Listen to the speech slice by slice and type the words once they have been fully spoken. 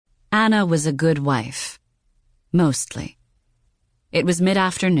Anna was a good wife. Mostly. It was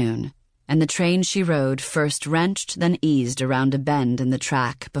mid-afternoon, and the train she rode first wrenched then eased around a bend in the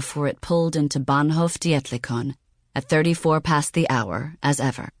track before it pulled into Bahnhof Dietlikon at 34 past the hour, as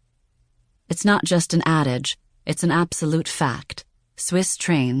ever. It's not just an adage, it's an absolute fact. Swiss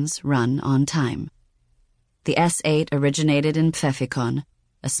trains run on time. The S8 originated in Pfäffikon,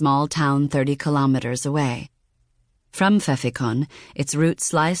 a small town 30 kilometers away. From Pfäffikon, its route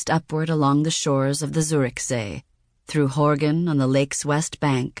sliced upward along the shores of the Zürichsee, through Horgen on the lake's west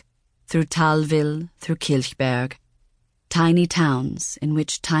bank, through Thalwil, through Kilchberg. Tiny towns in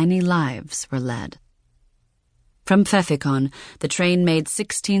which tiny lives were led. From Pfäffikon, the train made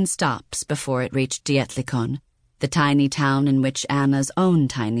 16 stops before it reached Dietlikon, the tiny town in which Anna's own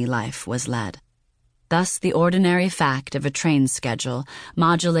tiny life was led. Thus, the ordinary fact of a train schedule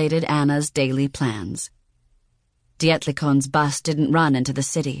modulated Anna's daily plans. Dietlikon's bus didn't run into the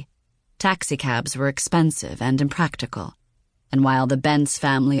city. Taxicabs were expensive and impractical, and while the Bentz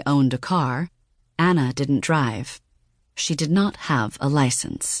family owned a car, Anna didn't drive. She did not have a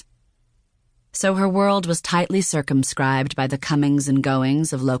license. So her world was tightly circumscribed by the comings and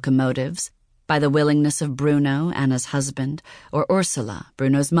goings of locomotives, by the willingness of Bruno, Anna's husband, or Ursula,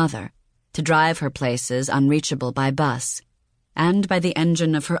 Bruno's mother, to drive her places unreachable by bus, and by the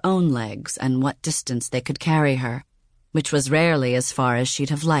engine of her own legs and what distance they could carry her, which was rarely as far as she'd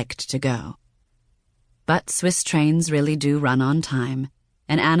have liked to go. But Swiss trains really do run on time,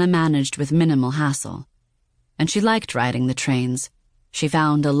 and Anna managed with minimal hassle. And she liked riding the trains. She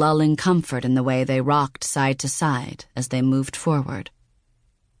found a lulling comfort in the way they rocked side to side as they moved forward.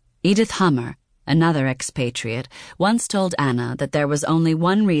 Edith Hummer, another expatriate, once told Anna that there was only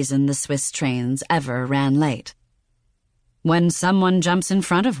one reason the Swiss trains ever ran late: when someone jumps in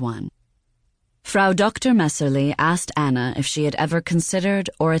front of one. Frau Dr. Messerli asked Anna if she had ever considered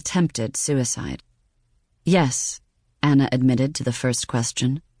or attempted suicide. Yes, Anna admitted to the first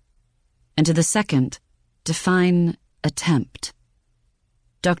question. And to the second, define attempt.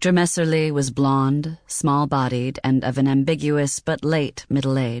 Dr. Messerli was blonde, small-bodied, and of an ambiguous but late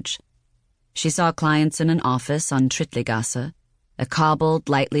middle age. She saw clients in an office on Trittligasse, a cobbled,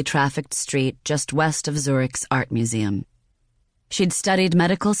 lightly trafficked street just west of Zurich's art museum. She'd studied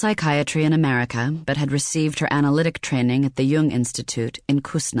medical psychiatry in America, but had received her analytic training at the Jung Institute in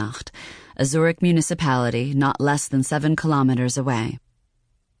Kusnacht, a Zurich municipality not less than 7 kilometers away.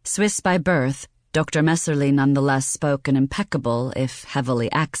 Swiss by birth, Dr. Messerli nonetheless spoke an impeccable, if heavily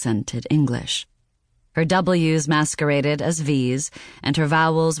accented, English. Her W's masqueraded as V's, and her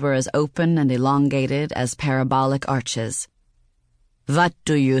vowels were as open and elongated as parabolic arches. "What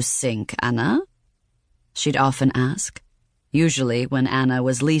do you think, Anna?" she'd often ask, usually when Anna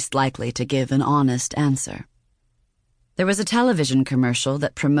was least likely to give an honest answer. There was a television commercial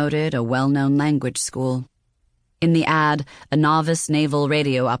that promoted a well-known language school. In the ad, a novice naval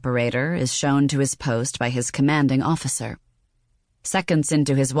radio operator is shown to his post by his commanding officer. Seconds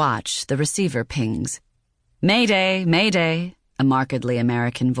into his watch, the receiver pings. "Mayday, Mayday," a markedly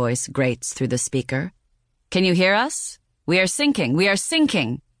American voice grates through the speaker. "Can you hear us? We are sinking, we are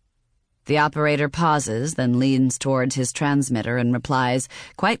sinking." The operator pauses, then leans towards his transmitter and replies,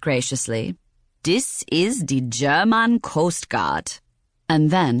 quite graciously, "This is the German Coast Guard."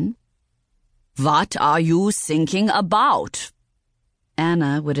 And then, "What are you thinking about?"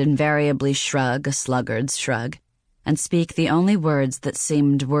 Anna would invariably shrug a sluggard's shrug and speak the only words that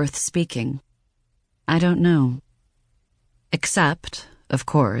seemed worth speaking. "I don't know." Except, of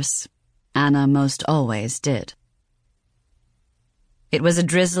course, Anna most always did. It was a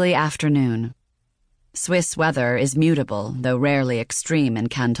drizzly afternoon. Swiss weather is mutable, though rarely extreme in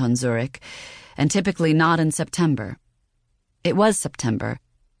Canton Zurich, and typically not in September. It was September,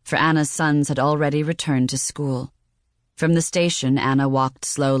 for Anna's sons had already returned to school. From the station, Anna walked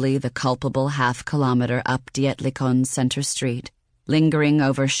slowly the culpable half-kilometer up Dietlikon's center street, lingering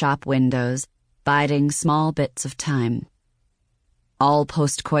over shop windows, biding small bits of time. All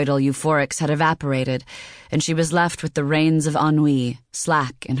postcoital euphorics had evaporated, and she was left with the reins of ennui,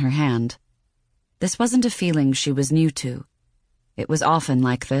 slack in her hand. This wasn't a feeling she was new to. It was often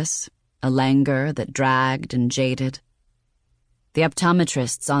like this, a languor that dragged and jaded. The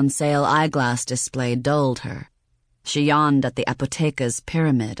optometrist's on-sale eyeglass display dulled her. She yawned at the apotheca's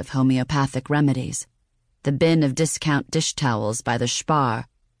pyramid of homeopathic remedies. The bin of discount dish towels by the Spar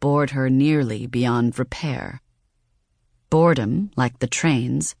bored her nearly beyond repair. Boredom, like the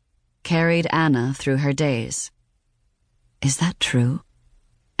trains, carried Anna through her days. Is that true?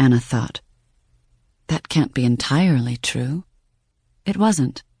 Anna thought. That can't be entirely true. It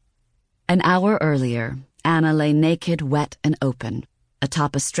wasn't. An hour earlier, Anna lay naked, wet, and open,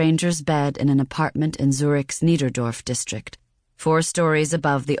 atop a stranger's bed in an apartment in Zurich's Niederdorf district, 4 stories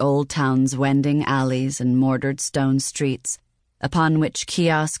above the old town's wending alleys and mortared stone streets, upon which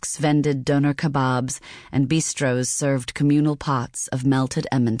kiosks vended doner kebabs and bistros served communal pots of melted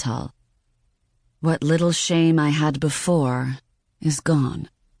Emmental. What little shame I had before is gone,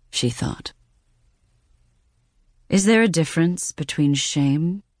 she thought. Is there a difference between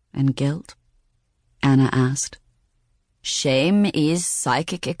shame and guilt? Anna asked. Shame is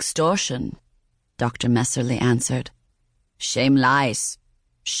psychic extortion, Dr. Messerly answered. Shame lies.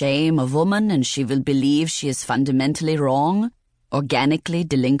 Shame a woman and she will believe she is fundamentally wrong, organically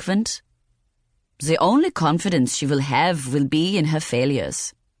delinquent. The only confidence she will have will be in her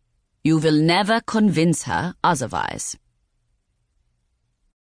failures. You will never convince her otherwise.